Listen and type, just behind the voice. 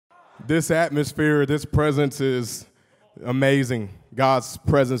This atmosphere, this presence is amazing. God's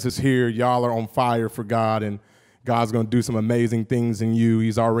presence is here. Y'all are on fire for God, and God's going to do some amazing things in you.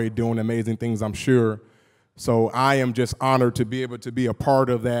 He's already doing amazing things, I'm sure. So I am just honored to be able to be a part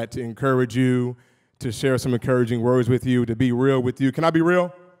of that, to encourage you, to share some encouraging words with you, to be real with you. Can I be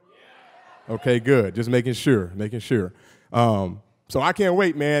real? Okay, good. Just making sure. So I can't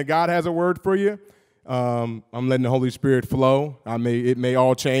wait, man. God has a word for you. I'm letting the Holy Spirit flow. It may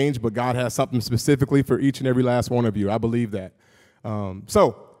all change, but God has something specifically for each and every last one of you. I believe that.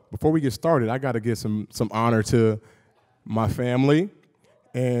 So before we get started, I got to give some honor to my family.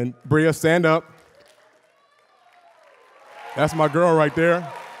 And Bria, stand up. That's my girl right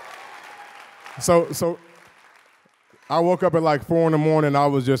there. So I woke up at like 4 in the morning. I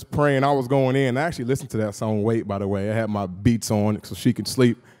was just praying. I was going in. I actually listened to that song, Wait, by the way. I had my beats on so she could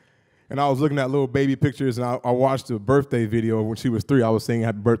sleep. And I was looking at little baby pictures, and I watched a birthday video when she was 3. I was singing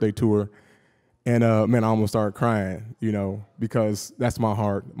happy birthday to her. And, man, I almost started crying, because that's my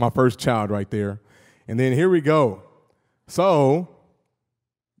heart, my first child right there. And then here we go. So,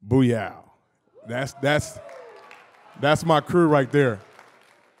 booyah. That's my crew right there.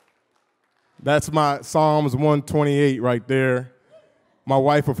 That's my Psalms 128 right there. My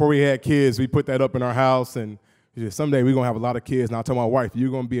wife, before we had kids, we put that up in our house, and she said, someday we're going to have a lot of kids. And I told my wife,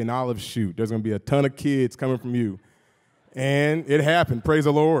 you're going to be an olive shoot. There's going to be a ton of kids coming from you. And it happened. Praise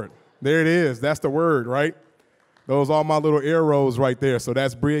the Lord. There it is. That's the word, right? Those are all my little arrows right there. So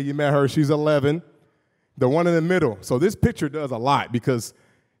that's Bria. You met her. She's 11. The one in the middle. So this picture does a lot because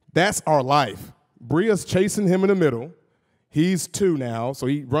that's our life. Bria's chasing him in the middle. He's 2 now, so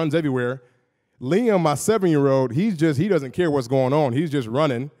he runs everywhere. Liam, my 7-year-old, he doesn't care what's going on. He's just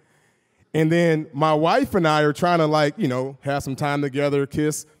running. And then my wife and I are trying to, have some time together,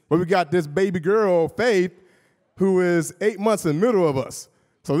 kiss. But we got this baby girl, Faith, who is 8 months in the middle of us.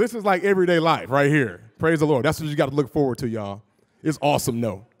 So this is like everyday life right here. Praise the Lord. That's what you got to look forward to, y'all. It's awesome,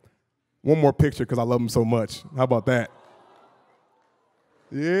 though. One more picture because I love him so much. How about that?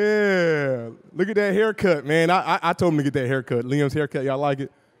 Yeah. Look at that haircut, man. I told him to get that haircut. Liam's haircut, y'all like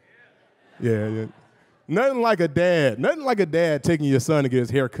it? Yeah. Nothing like a dad taking your son to get his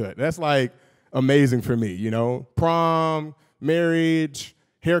haircut. That's like amazing for me, Prom, marriage,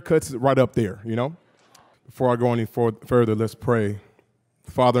 haircuts right up there, Before I go any further, let's pray.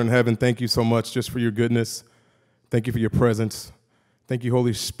 Father in heaven, thank you so much just for your goodness. Thank you for your presence. Thank you,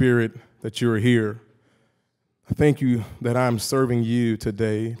 Holy Spirit, that you are here. Thank you that I'm serving you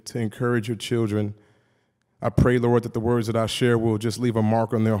today to encourage your children. I pray, Lord, that the words that I share will just leave a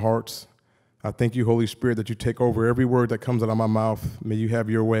mark on their hearts. I thank you, Holy Spirit, that you take over every word that comes out of my mouth. May you have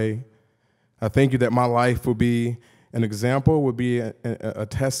your way. I thank you that my life will be an example, will be a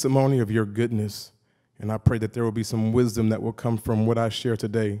testimony of your goodness. And I pray that there will be some wisdom that will come from what I share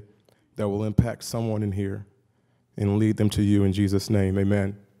today that will impact someone in here and lead them to you in Jesus' name.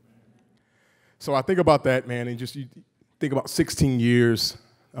 Amen. So I think about that, man, and you think about 16 years.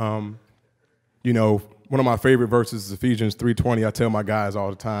 One of my favorite verses is Ephesians 3:20. I tell my guys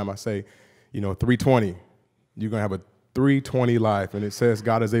all the time, I say, 320, you're going to have a 320 life. And it says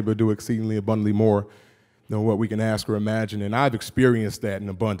God is able to do exceedingly abundantly more than what we can ask or imagine. And I've experienced that in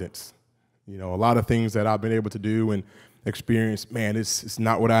abundance. A lot of things that I've been able to do and experience, man, it's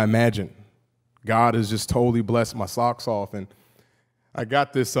not what I imagined. God has just totally blessed my socks off. And I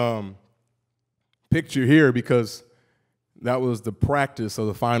got this picture here because that was the practice of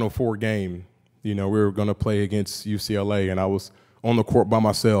the Final Four game. We were going to play against UCLA, and I was on the court by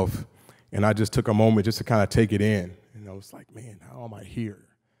myself. And I just took a moment just to kind of take it in. And I was like, man, how am I here?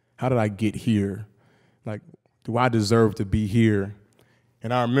 How did I get here? Like, do I deserve to be here?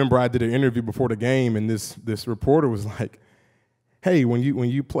 And I remember I did an interview before the game, and this reporter was like, hey, when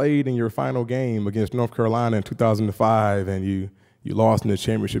you played in your final game against North Carolina in 2005 and you lost in the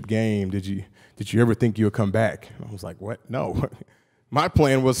championship game, did you ever think you would come back? And I was like, what? No. My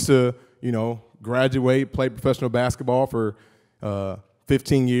plan was to, graduate, play professional basketball for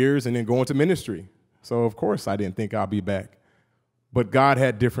 15 years, and then go into ministry. So, of course, I didn't think I'd be back. But God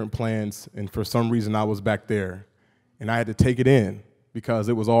had different plans, and for some reason I was back there. And I had to take it in because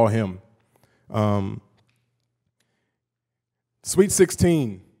it was all him. Sweet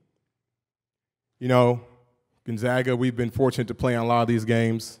 16. Gonzaga, we've been fortunate to play in a lot of these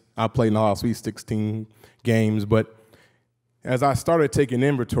games. I played in a lot of Sweet 16 games. But as I started taking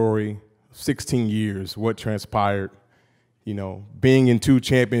inventory, 16 years, what transpired, being in 2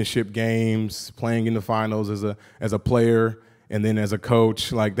 championship games, playing in the finals as a player, and then as a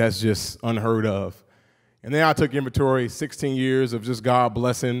coach, like that's just unheard of. And then I took inventory, 16 years of just God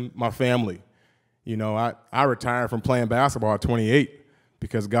blessing my family. I retired from playing basketball at 28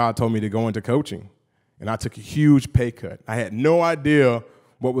 because God told me to go into coaching. And I took a huge pay cut. I had no idea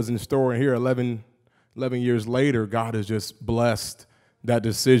what was in store. And here, 11 years later, God has just blessed that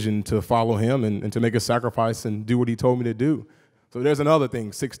decision to follow him and to make a sacrifice and do what he told me to do. So there's another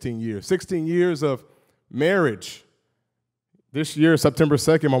thing, 16 years. 16 years of marriage. This year, September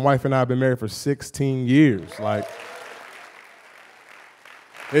 2nd, my wife and I have been married for 16 years. Like,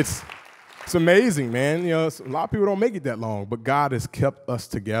 it's amazing, man. You know, a lot of people don't make it that long, but God has kept us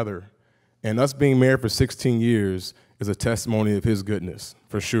together. And us being married for 16 years is a testimony of his goodness,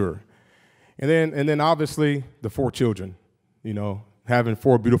 for sure. And then obviously the 4 children, you know, having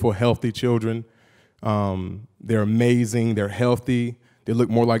 4 beautiful, healthy children. They're amazing. They're healthy. They look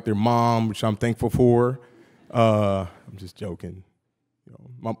more like their mom, which I'm thankful for. I'm just joking. You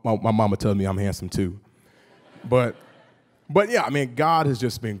know, my mama tells me I'm handsome too. But yeah, I mean, God has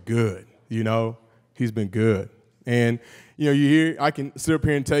just been good, you know. He's been good. And, you know, I can sit up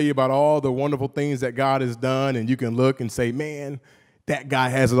here and tell you about all the wonderful things that God has done, and you can look and say, man, that guy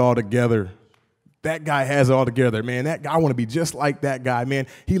has it all together. That guy has it all together, man. That guy, I want to be just like that guy, man.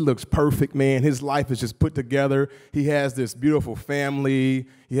 He looks perfect, man. His life is just put together. He has this beautiful family.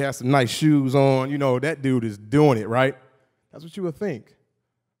 He has some nice shoes on. You know, that dude is doing it, right? That's what you would think.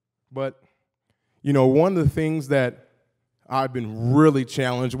 But, you know, one of the things that I've been really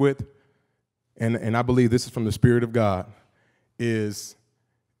challenged with, and I believe this is from the Spirit of God, is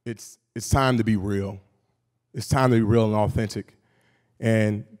it's time to be real. It's time to be real and authentic.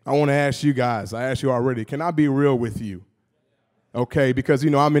 And I want to ask you guys, I asked you already, can I be real with you? Okay, because, you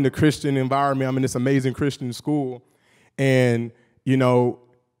know, I'm in the Christian environment. I'm in this amazing Christian school. And, you know,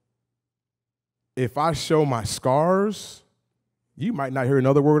 if I show my scars, you might not hear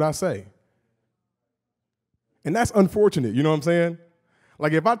another word I say. And that's unfortunate, you know what I'm saying?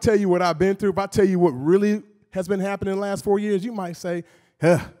 Like, if I tell you what I've been through, if I tell you what really has been happening in the last 4 years, you might say,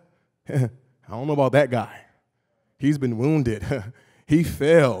 I don't know about that guy. He's been wounded. He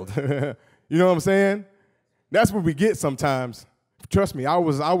failed. You know what I'm saying? That's what we get sometimes. Trust me, I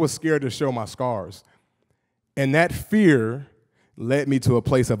was scared to show my scars. And that fear led me to a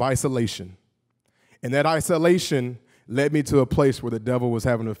place of isolation. And that isolation led me to a place where the devil was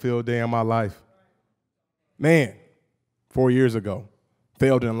having a field day in my life. Man, 4 years ago,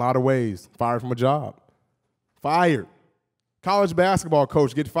 failed in a lot of ways, fired from a job. Fired. College basketball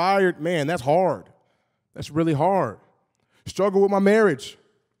coach, get fired. Man, that's hard. That's really hard. Struggle with my marriage.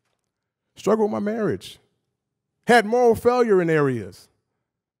 Struggle with my marriage. Had moral failure in areas.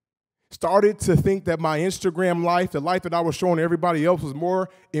 Started to think that my Instagram life, the life that I was showing everybody else, was more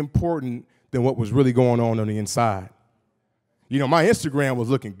important than what was really going on the inside. You know, my Instagram was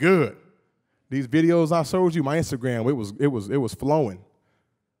looking good. These videos I showed you, my Instagram, it was flowing.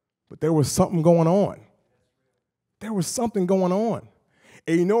 But there was something going on. There was something going on.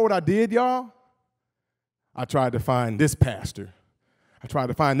 And you know what I did, y'all? I tried to find this pastor. I tried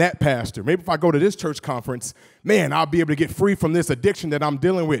to find that pastor. Maybe if I go to this church conference, man, I'll be able to get free from this addiction that I'm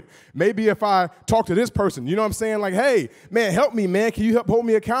dealing with. Maybe if I talk to this person, you know what I'm saying? Like, hey, man, help me, man. Can you help hold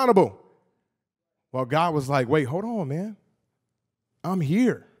me accountable? Well, God was like, wait, hold on, man. I'm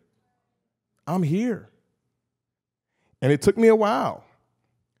here. I'm here. And it took me a while.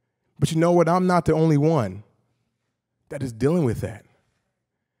 But you know what? I'm not the only one that is dealing with that.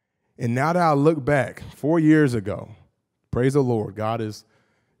 And now that I look back 4 years ago, praise the Lord, God has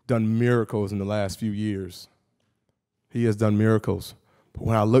done miracles in the last few years. He has done miracles. But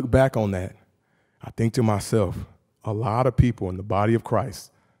when I look back on that, I think to myself, a lot of people in the body of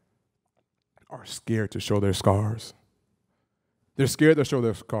Christ are scared to show their scars. They're scared to show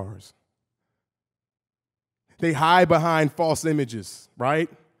their scars. They hide behind false images, right?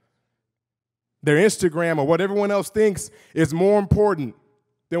 Their Instagram or what everyone else thinks is more important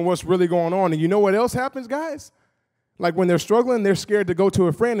than what's really going on. And you know what else happens, guys? Like when they're struggling, they're scared to go to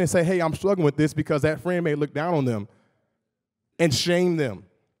a friend and say, hey, I'm struggling with this, because that friend may look down on them and shame them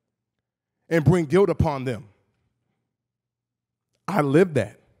and bring guilt upon them. I lived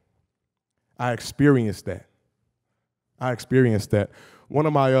that. I experienced that. One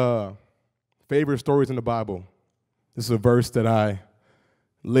of my favorite stories in the Bible, this is a verse that I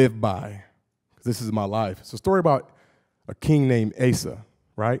live by. This is my life. It's a story about a king named Asa,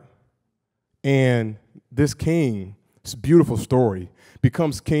 right? And this king, it's a beautiful story,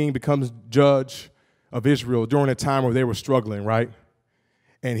 becomes king, becomes judge of Israel during a time where they were struggling, right?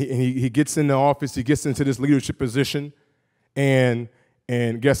 And he gets in the office, he gets into this leadership position, and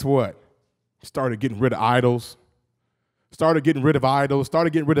guess what? Started getting rid of idols, started getting rid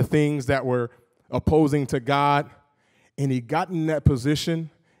of things that were opposing to God, and he got in that position,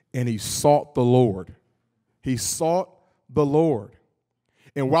 and he sought the Lord. He sought the Lord.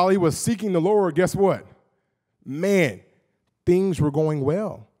 And while he was seeking the Lord, guess what? Man, things were going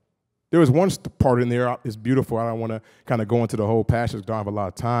well. There was one part in there, it's beautiful. I don't want to kind of go into the whole passage, don't have a lot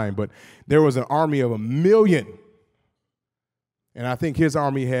of time, but there was an army of 1 million. And I think his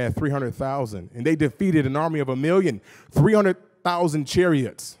army had 300,000. And they defeated an army of 1 million, 300,000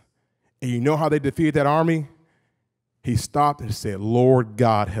 chariots. And you know how they defeated that army? He stopped and said, Lord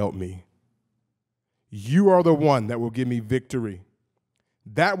God, help me. You are the one that will give me victory.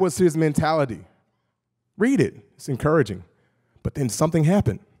 That was his mentality. Read it. It's encouraging. But then something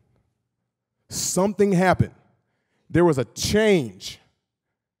happened. Something happened. There was a change.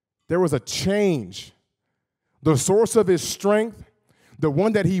 There was a change. The source of his strength, the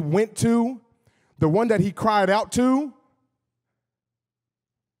one that he went to, the one that he cried out to,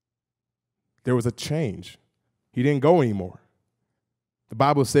 there was a change. He didn't go anymore. The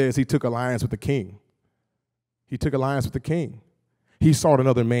Bible says he took alliance with the king. He took alliance with the king. He sought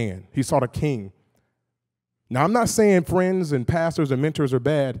another man. He sought a king. Now, I'm not saying friends and pastors and mentors are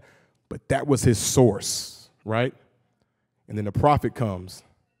bad, but that was his source, right? And then the prophet comes.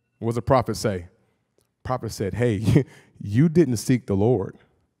 What does the prophet say? The prophet said, hey, you didn't seek the Lord.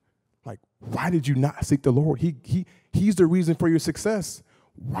 Like, why did you not seek the Lord? He's the reason for your success.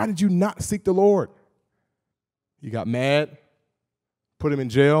 Why did you not seek the Lord? You got mad, put him in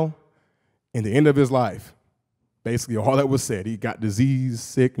jail, and the end of his life, basically all that was said, he got disease,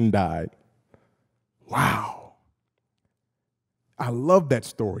 sick, and died. Wow. I love that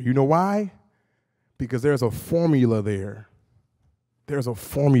story. You know why? Because there's a formula there. There's a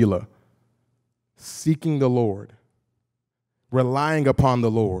formula. Seeking the Lord, relying upon the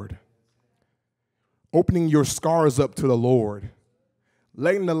Lord, opening your scars up to the Lord,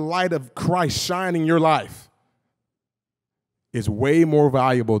 letting the light of Christ shine in your life is way more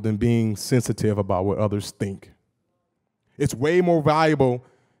valuable than being sensitive about what others think. It's way more valuable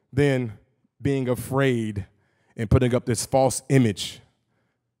than being afraid and putting up this false image,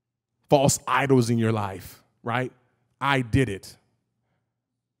 false idols in your life, right? I did it.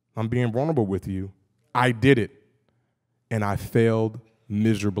 I'm being vulnerable with you. I did it, and I failed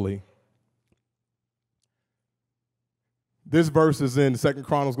miserably. This verse is in 2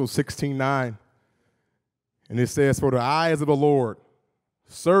 Chronicles 16:9, and it says, for the eyes of the Lord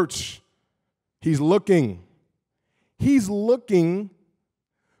search. He's looking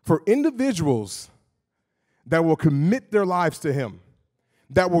for individuals that will commit their lives to him,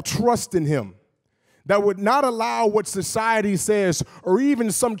 that will trust in him, that would not allow what society says or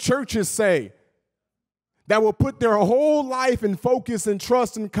even some churches say, that will put their whole life and focus and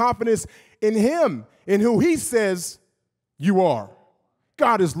trust and confidence in him, in who he says you are.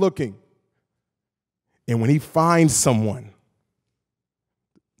 God is looking. And when he finds someone,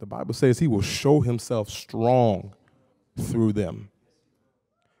 the Bible says he will show himself strong through them.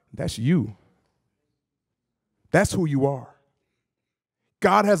 That's you. That's who you are.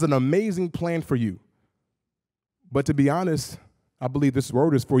 God has an amazing plan for you. But to be honest, I believe this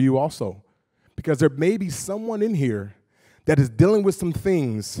word is for you also, because there may be someone in here that is dealing with some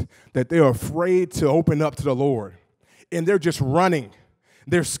things that they're afraid to open up to the Lord, and they're just running.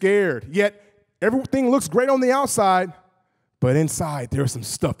 They're scared, yet everything looks great on the outside, but inside there's some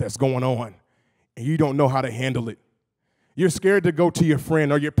stuff that's going on, and you don't know how to handle it. You're scared to go to your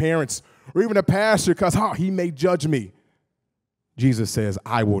friend or your parents or even a pastor because he may judge me. Jesus says,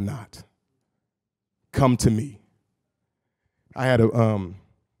 I will not. Come to me. I had a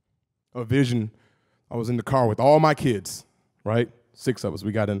vision. I was in the car with all my kids, right? 6 of us.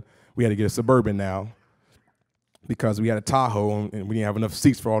 We had to get a Suburban now because we had a Tahoe and we didn't have enough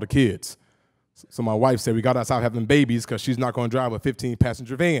seats for all the kids. So my wife said we got to stop having babies because she's not going to drive a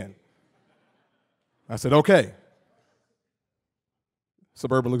 15-passenger van. I said, okay.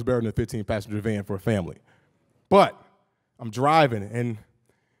 Suburban looks better than a 15-passenger van for a family. But I'm driving, and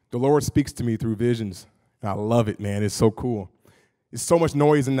the Lord speaks to me through visions, and I love it, man. It's so cool. There's so much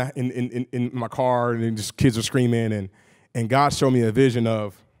noise in my car, and just kids are screaming, and God showed me a vision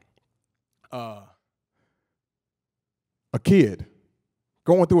of a kid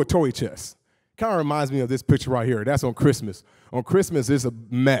going through a toy chest. Kind of reminds me of this picture right here. That's on Christmas. On Christmas, it's a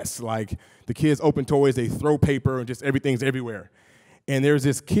mess. Like, the kids open toys, they throw paper, and just everything's everywhere. And there's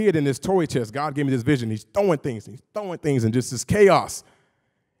this kid in this toy chest. God gave me this vision. He's throwing things, and just this chaos.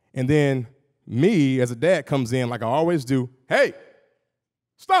 And then me, as a dad, comes in like I always do. Hey,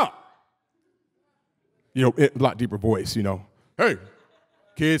 stop. You know, a lot deeper voice, you know. Hey,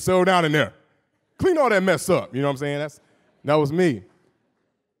 kids, settle down in there. Clean all that mess up. You know what I'm saying? That was me.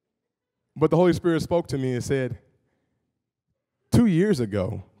 But the Holy Spirit spoke to me and said, 2 years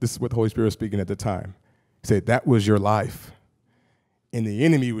ago, this is what the Holy Spirit was speaking at the time. He said, that was your life. And the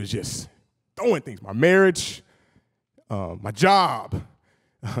enemy was just throwing things, my marriage, my job,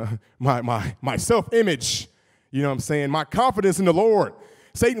 my self-image, you know what I'm saying, my confidence in the Lord.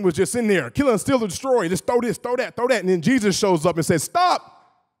 Satan was just in there, kill and steal and destroy, just throw this, throw that, and then Jesus shows up and says,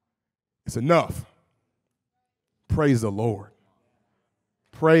 stop, it's enough. Praise the Lord.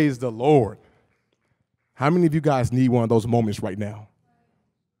 Praise the Lord. How many of you guys need one of those moments right now?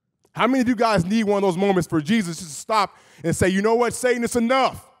 How many of you guys need one of those moments for Jesus to stop and say, you know what, Satan, it's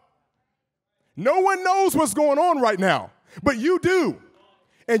enough. No one knows what's going on right now, but you do.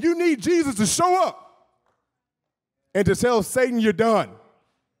 And you need Jesus to show up and to tell Satan you're done.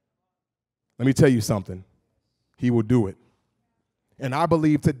 Let me tell you something. He will do it. And I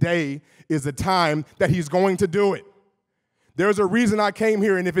believe today is the time that he's going to do it. There's a reason I came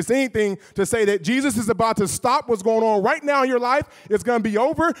here, and if it's anything to say that Jesus is about to stop what's going on right now in your life, it's going to be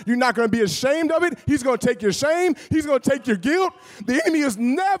over. You're not going to be ashamed of it. He's going to take your shame. He's going to take your guilt. The enemy is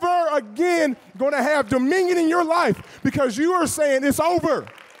never again going to have dominion in your life because you are saying it's over.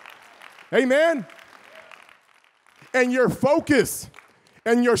 Amen? And your focus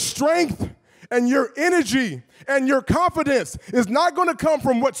and your strength and your energy and your confidence is not going to come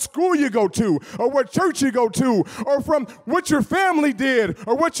from what school you go to or what church you go to or from what your family did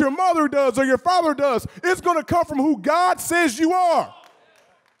or what your mother does or your father does. It's going to come from who God says you are.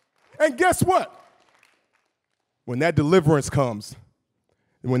 And guess what? When that deliverance comes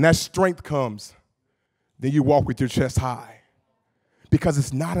and when that strength comes, then you walk with your chest high because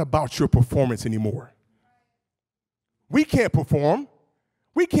it's not about your performance anymore. We can't perform.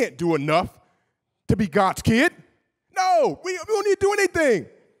 We can't do enough to be God's kid. No, we don't need to do anything.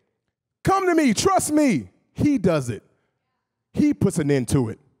 Come to me, trust me. He does it. He puts an end to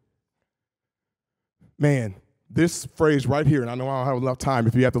it. Man, this phrase right here, and I know I don't have enough time.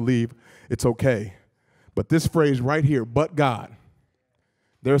 If you have to leave, it's okay. But this phrase right here, but God,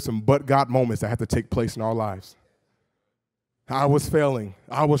 there are some but God moments that have to take place in our lives. I was failing.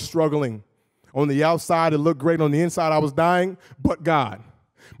 I was struggling. On the outside, it looked great. On the inside, I was dying, but God.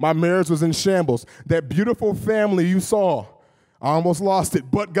 My marriage was in shambles. That beautiful family you saw, I almost lost it,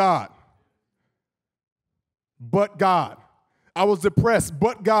 but God. But God. I was depressed,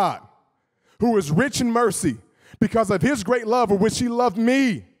 but God, who is rich in mercy because of his great love with which he loved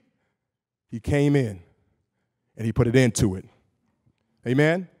me. He came in and he put an end to it.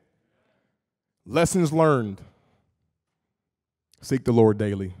 Amen? Lessons learned. Seek the Lord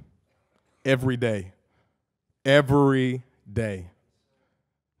daily. Every day. Every day.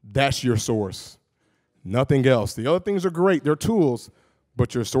 That's your source. Nothing else. The other things are great. They're tools,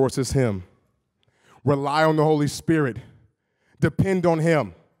 but your source is him. Rely on the Holy Spirit. Depend on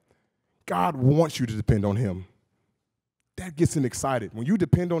him. God wants you to depend on him. That gets him excited. When you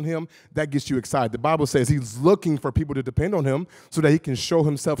depend on him, that gets you excited. The Bible says he's looking for people to depend on him so that he can show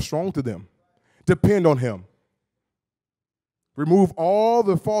himself strong to them. Depend on him. Remove all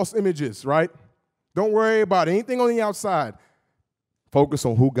the false images, right? Don't worry about anything on the outside. Focus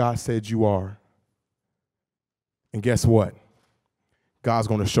on who God said you are. And guess what? God's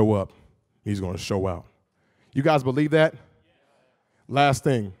going to show up. He's going to show out. You guys believe that? Last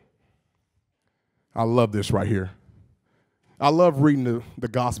thing. I love this right here. I love reading the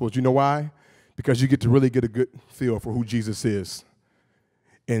Gospels. You know why? Because you get to really get a good feel for who Jesus is.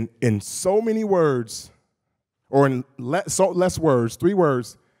 And in so many words, or in less words, 3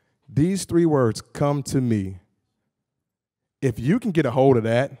 words, these 3 words, come to me. If you can get a hold of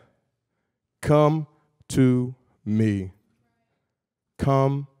that, come to me.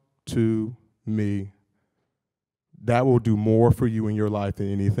 Come to me. That will do more for you in your life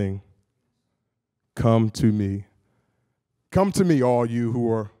than anything. Come to me. Come to me, all you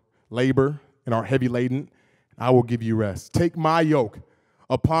who are labor and are heavy laden. I will give you rest. Take my yoke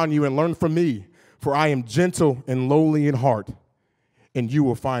upon you and learn from me, for I am gentle and lowly in heart, and you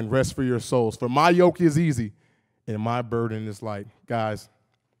will find rest for your souls. For my yoke is easy, and my burden is light. Guys,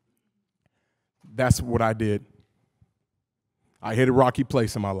 that's what I did. I hit a rocky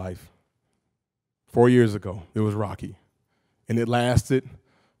place in my life. 4 years ago, it was rocky. And it lasted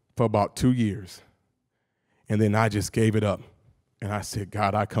for about 2 years. And then I just gave it up. And I said,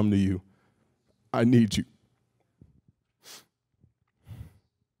 God, I come to you. I need you.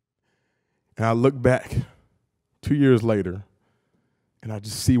 And I look back 2 years later, and I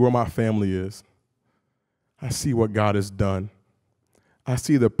just see where my family is. I see what God has done. I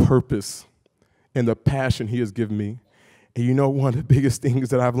see the purpose and the passion he has given me. And you know one of the biggest things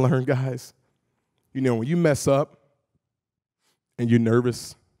that I've learned, guys? You know, when you mess up and you're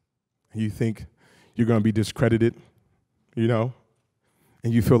nervous and you think you're going to be discredited, you know,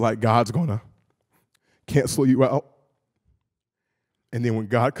 and you feel like God's going to cancel you out, And then when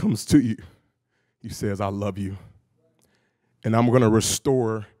God comes to you, he says, I love you. And I'm going to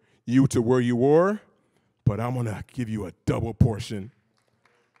restore you to where you were, but I'm going to give you a double portion.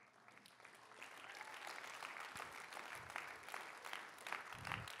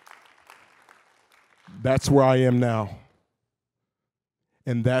 That's where I am now.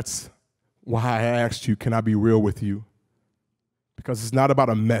 And that's why I asked you, can I be real with you? Because it's not about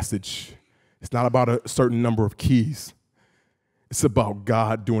a message. It's not about a certain number of keys. It's about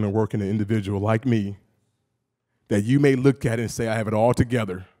God doing a work in an individual like me that you may look at it and say, I have it all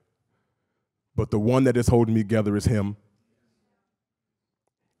together. But the one that is holding me together is him.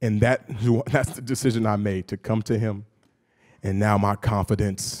 And that's the decision I made, to come to him. And now my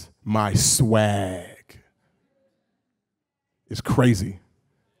confidence, my swag is crazy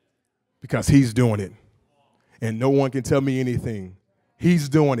because he's doing it. And no one can tell me anything. He's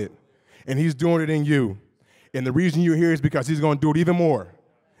doing it. And he's doing it in you. And the reason you're here is because he's going to do it even more.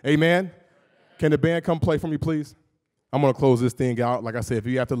 Amen? Can the band come play for me, please? I'm going to close this thing out. Like I said, if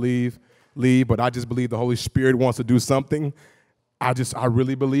you have to leave, leave. But I just believe the Holy Spirit wants to do something. I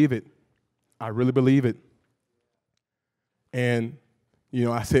really believe it. I really believe it. And,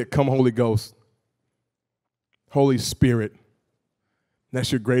 I said, come Holy Ghost. Holy Spirit.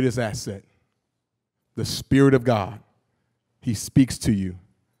 That's your greatest asset. The Spirit of God. He speaks to you.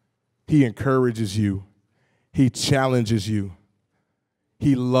 He encourages you. He challenges you.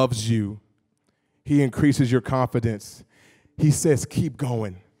 He loves you. He increases your confidence. He says, keep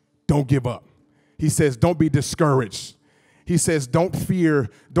going. Don't give up. He says, don't be discouraged. He says, don't fear.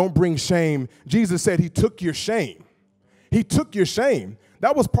 Don't bring shame. Jesus said he took your shame. He took your shame.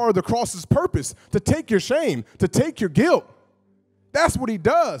 That was part of the cross's purpose, to take your shame, to take your guilt. That's what he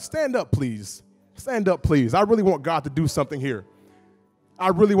does. Stand up, please. Stand up, please. I really want God to do something here. I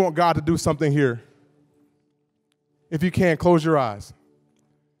really want God to do something here. If you can, close your eyes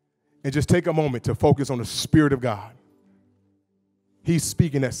and just take a moment to focus on the Spirit of God. He's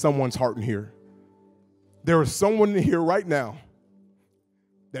speaking at someone's heart in here. There is someone in here right now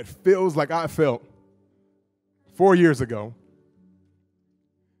that feels like I felt 4 years ago,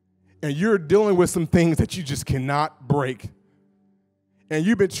 and you're dealing with some things that you just cannot break. And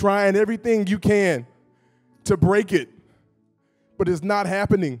you've been trying everything you can to break it, but it's not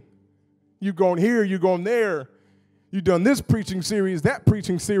happening. You've gone here, you've gone there. You've done this preaching series, that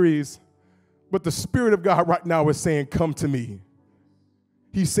preaching series, but the Spirit of God right now is saying, come to me.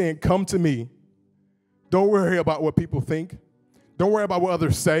 He's saying, come to me. Don't worry about what people think. Don't worry about what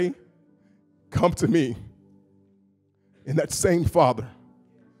others say. Come to me. And that same Father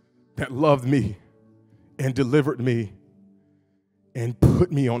that loved me and delivered me and put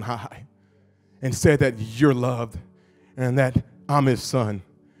me on high and said that you're loved and that I'm his son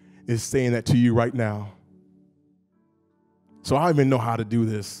is saying that to you right now. So I don't even know how to do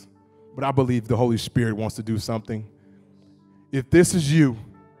this, but I believe the Holy Spirit wants to do something. If this is you,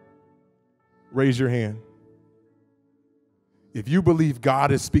 raise your hand. If you believe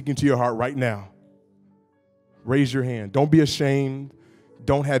God is speaking to your heart right now, raise your hand. Don't be ashamed.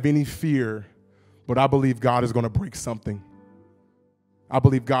 Don't have any fear, but I believe God is going to break something. I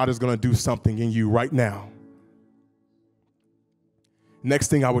believe God is going to do something in you right now. Next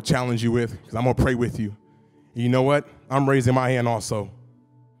thing I will challenge you with, because I'm going to pray with you. You know what? I'm raising my hand also.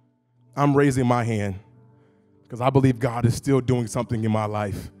 I'm raising my hand because I believe God is still doing something in my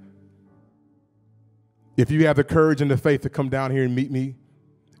life. If you have the courage and the faith to come down here and meet me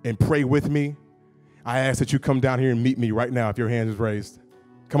and pray with me, I ask that you come down here and meet me right now if your hand is raised.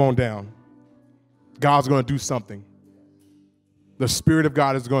 Come on down. God's going to do something. The Spirit of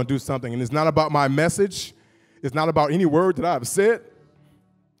God is going to do something. And it's not about my message. It's not about any word that I've said.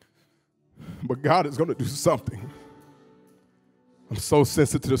 But God is going to do something. I'm so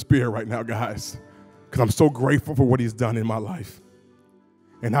sensitive to the Spirit right now, guys, because I'm so grateful for what he's done in my life.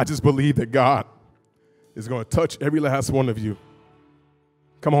 And I just believe that God is going to touch every last one of you.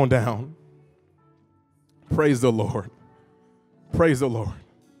 Come on down. Praise the Lord. Praise the Lord.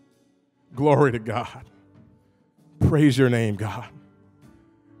 Glory to God. Praise your name, God.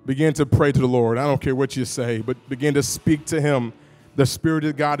 Begin to pray to the Lord. I don't care what you say, but begin to speak to him. The Spirit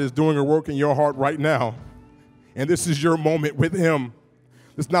of God is doing a work in your heart right now. And this is your moment with him.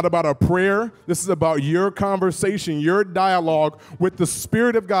 It's not about a prayer. This is about your conversation, your dialogue with the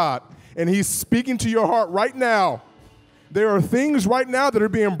Spirit of God. And he's speaking to your heart right now. There are things right now that are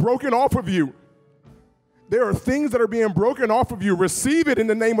being broken off of you. There are things that are being broken off of you. Receive it in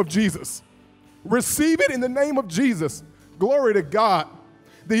the name of Jesus. Receive it in the name of Jesus. Glory to God.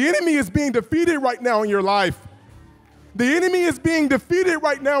 The enemy is being defeated right now in your life. The enemy is being defeated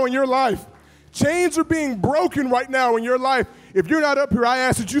right now in your life. Chains are being broken right now in your life. If you're not up here, I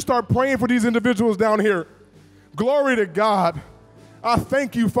ask that you start praying for these individuals down here. Glory to God. I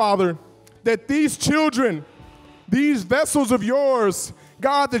thank you, Father, that these children, these vessels of yours,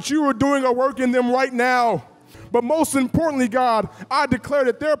 God, that you are doing a work in them right now. But most importantly, God, I declare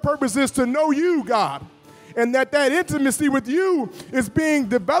that their purpose is to know you, God, and that intimacy with you is being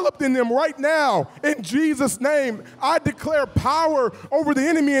developed in them right now. In Jesus' name, I declare power over the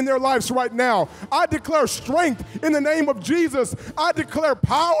enemy in their lives right now. I declare strength in the name of Jesus. I declare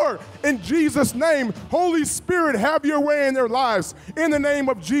power in Jesus' name. Holy Spirit, have your way in their lives in the name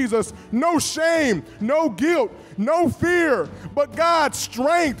of Jesus. No shame, no guilt, no fear, but God,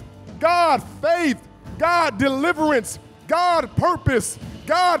 strength, God, faith, God, deliverance, God, purpose,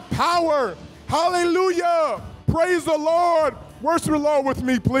 God, power. Hallelujah. Praise the Lord. Worship the Lord with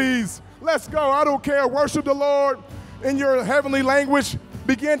me, please. Let's go. I don't care. Worship the Lord in your heavenly language.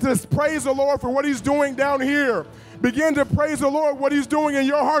 Begin to praise the Lord for what he's doing down here. Begin to praise the Lord what he's doing in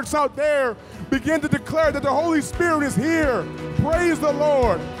your hearts out there. Begin to declare that the Holy Spirit is here. Praise the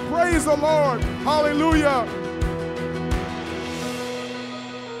Lord. Praise the Lord. Hallelujah.